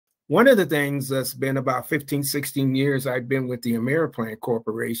One of the things that's been about 15, 16 years, I've been with the AmeriPlan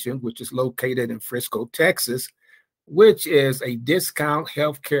Corporation, which is located in Frisco, Texas, which is a discount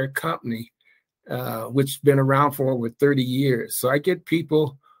healthcare company, which has been around for over 30 years. So I get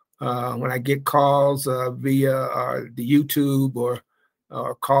people, when I get calls via the YouTube or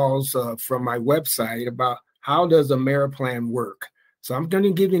calls from my website about how does AmeriPlan work. So I'm going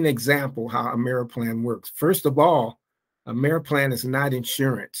to give you an example how AmeriPlan works. First of all, AmeriPlan is not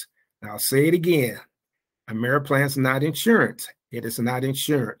insurance. Now, I'll say it again. AmeriPlan is not insurance. It is not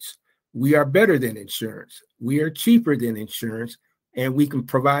insurance. We are better than insurance. We are cheaper than insurance, and we can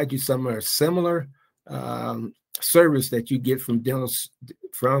provide you some of a similar service that you get from dental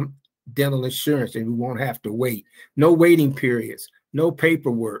insurance, and we won't have to wait. No waiting periods, no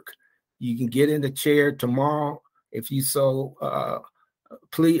paperwork. You can get in the chair tomorrow if you so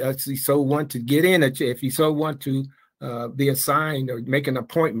if you so want to get in a chair. If you so want to be assigned or make an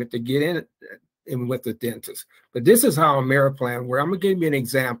appointment to get in with the dentist. But this is how AmeriPlan works. I'm gonna give you an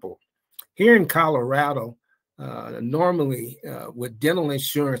example. Here in Colorado, normally with dental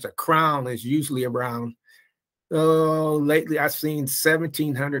insurance, a crown is usually around, lately I've seen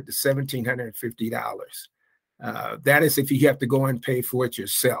 $1,700 to $1,750. That is if you have to go and pay for it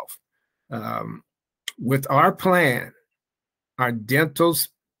yourself. With our plan, our Dental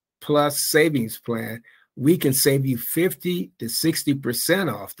Plus savings plan, we can save you 50 to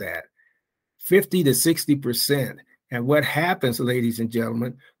 60% off that. 50 to 60%. And what happens, ladies and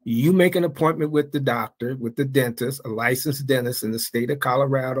gentlemen, you make an appointment with the doctor, with the dentist, a licensed dentist in the state of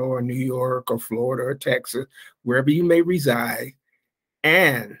Colorado or New York or Florida or Texas, wherever you may reside.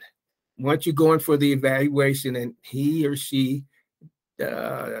 And once you go in for the evaluation and he or she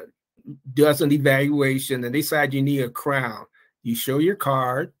does an evaluation and they decide you need a crown, you show your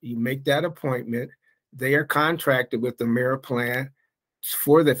card, you make that appointment. They are contracted with the AmeriPlan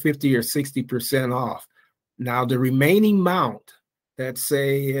for the 50 or 60% off. Now, the remaining amount, let's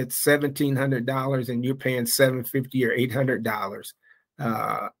say it's $1,700 and you're paying $750 or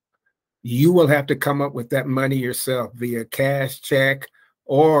 $800, you will have to come up with that money yourself via cash, check,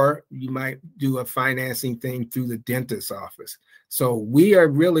 or you might do a financing thing through the dentist's office. So we are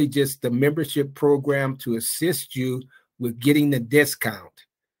really just the membership program to assist you with getting the discount.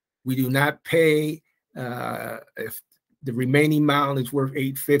 We do not pay, if the remaining amount is worth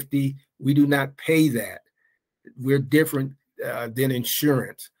 $850, we do not pay that. We're different than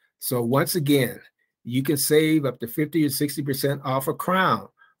insurance. So once again, you can save up to 50 or 60% off a crown,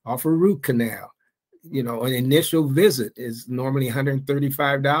 off a root canal. You know, an initial visit is normally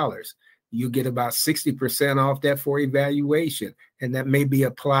 $135. You get about 60% off that for evaluation, and that may be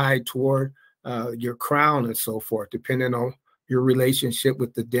applied toward your crown and so forth, depending on your relationship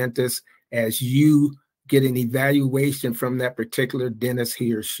with the dentist as you get an evaluation from that particular dentist,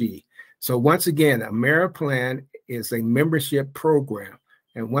 he or she. So once again, AmeriPlan is a membership program.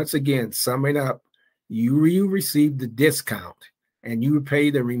 And once again, summing up, you receive the discount and you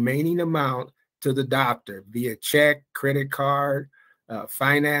pay the remaining amount to the doctor via check, credit card,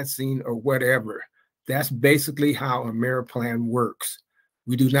 financing, or whatever. That's basically how AmeriPlan works.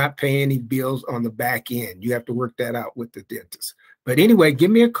 We do not pay any bills on the back end. You have to work that out with the dentist. But anyway,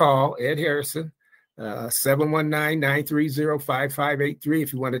 give me a call, Ed Harrison, 719-930-5583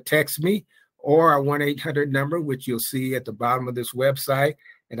 if you want to text me, or our 1-800 number, which you'll see at the bottom of this website.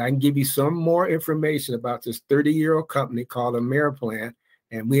 And I can give you some more information about this 30-year-old company called AmeriPlan.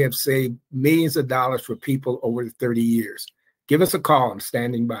 And we have saved millions of dollars for people over the 30 years. Give us a call. I'm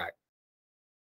standing by.